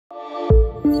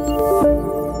Hi,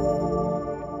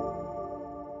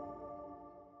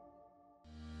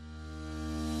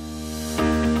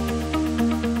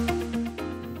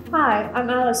 I'm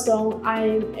Alice Dong.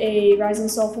 I'm a rising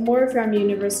sophomore from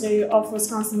University of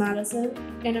Wisconsin-Madison,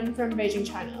 and I'm from Beijing,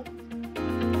 China.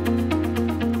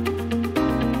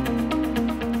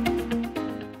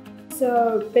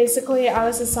 So basically, I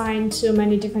was assigned to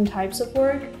many different types of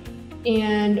work,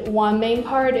 and one main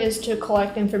part is to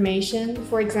collect information.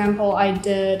 For example, I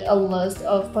did a list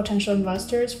of potential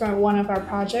investors for one of our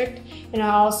projects, and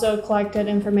I also collected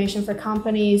information for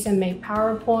companies and made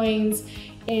PowerPoints.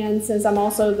 And since I'm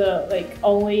also the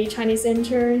only Chinese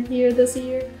intern here this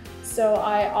year, so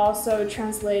I also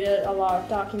translated a lot of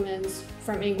documents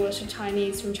from English to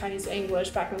Chinese, from Chinese to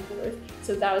English, back and forth.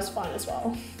 So that was fun as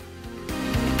well.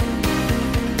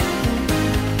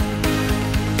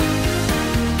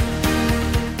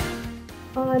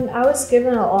 I was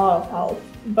given a lot of help,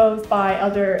 both by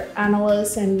other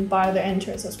analysts and by other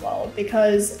interns as well,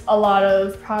 because a lot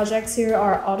of projects here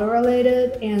are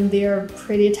auto-related and they're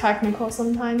pretty technical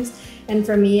sometimes. And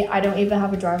for me, I don't even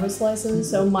have a driver's license,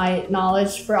 so my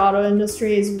knowledge for auto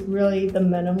industry is really the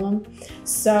minimum.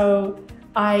 So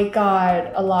I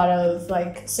got a lot of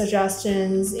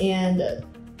suggestions and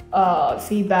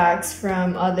feedbacks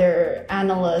from other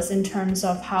analysts in terms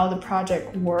of how the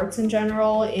project works in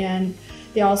general, and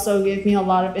they also give me a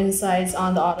lot of insights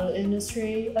on the auto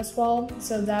industry as well,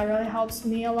 so that really helps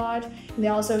me a lot. And they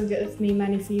also give me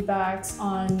many feedbacks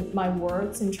on my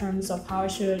works in terms of how I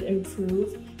should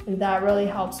improve, and that really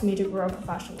helps me to grow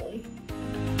professionally.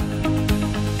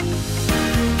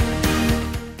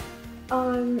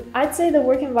 I'd say the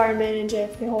work environment in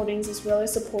JFP Holdings is really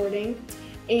supporting,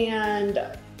 and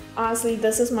honestly,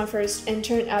 this is my first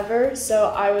intern ever, so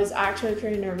I was actually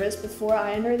pretty nervous before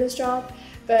I entered this job.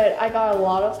 But I got a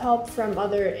lot of help from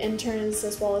other interns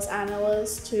as well as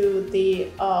analysts to the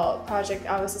project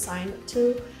I was assigned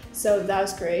to, so that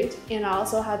was great. And I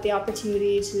also had the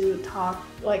opportunity to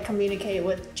communicate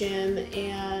with Jim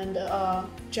and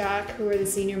Jack, who are the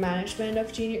senior management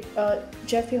of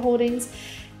JFP Holdings.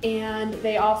 And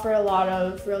they offer a lot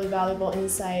of really valuable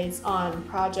insights on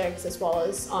projects as well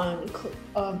as on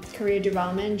career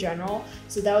development in general.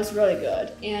 So that was really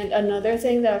good. And another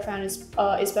thing that I found is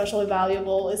especially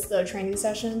valuable is the training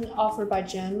session offered by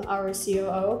Jim, our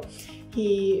COO.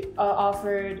 He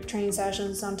offered training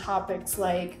sessions on topics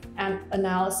like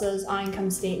analysis on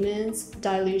income statements,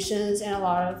 dilutions, and a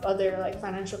lot of other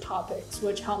financial topics,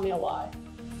 which helped me a lot.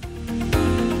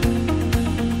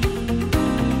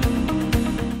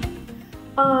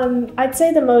 I'd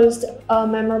say the most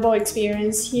memorable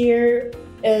experience here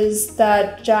is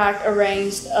that Jack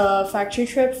arranged a factory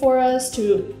trip for us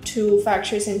to two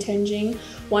factories in Tianjin.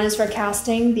 One is for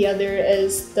casting, the other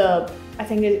is I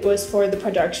think it was for the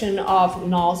production of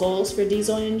nozzles for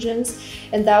diesel engines.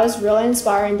 And that was really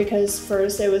inspiring because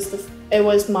first it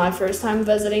was my first time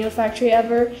visiting a factory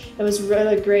ever. It was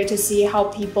really great to see how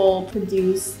people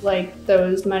produce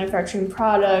those manufacturing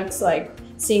products,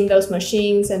 seeing those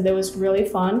machines, and it was really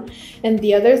fun. And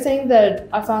the other thing that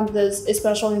I found this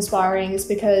especially inspiring is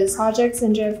because projects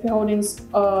in JFP Holdings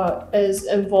is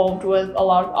involved with a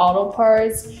lot of auto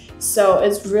parts. So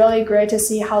it's really great to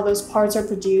see how those parts are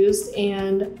produced,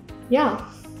 and yeah.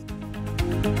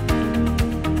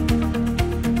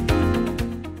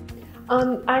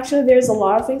 Actually, there's a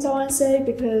lot of things I want to say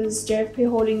because JFP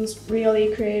Holdings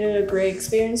really created a great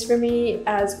experience for me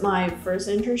as my first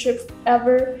internship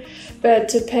ever. But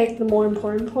to pick the more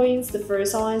important points, the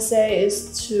first I want to say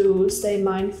is to stay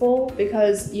mindful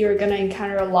because you're going to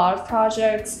encounter a lot of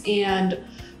projects and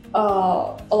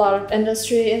a lot of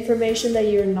industry information that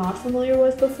you're not familiar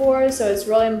with before. So it's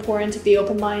really important to be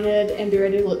open-minded and be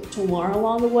ready to learn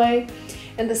along the way.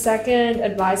 And the second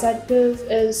advice I'd give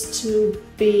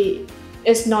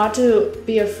is not to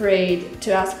be afraid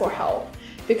to ask for help,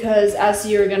 because as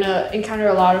you're gonna encounter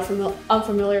a lot of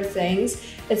unfamiliar things,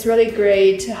 it's really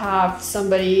great to have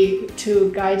somebody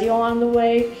to guide you along the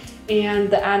way. And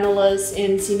the analysts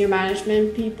and senior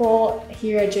management people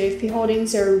here at JFP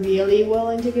Holdings are really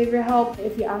willing to give you help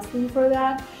if you ask them for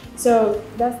that. So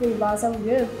that's the advice I would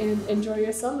give, and enjoy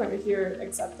your summer if you're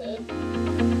accepted.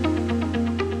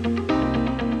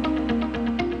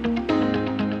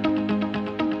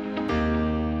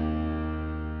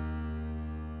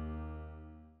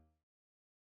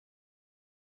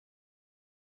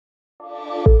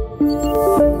 Thank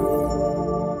you.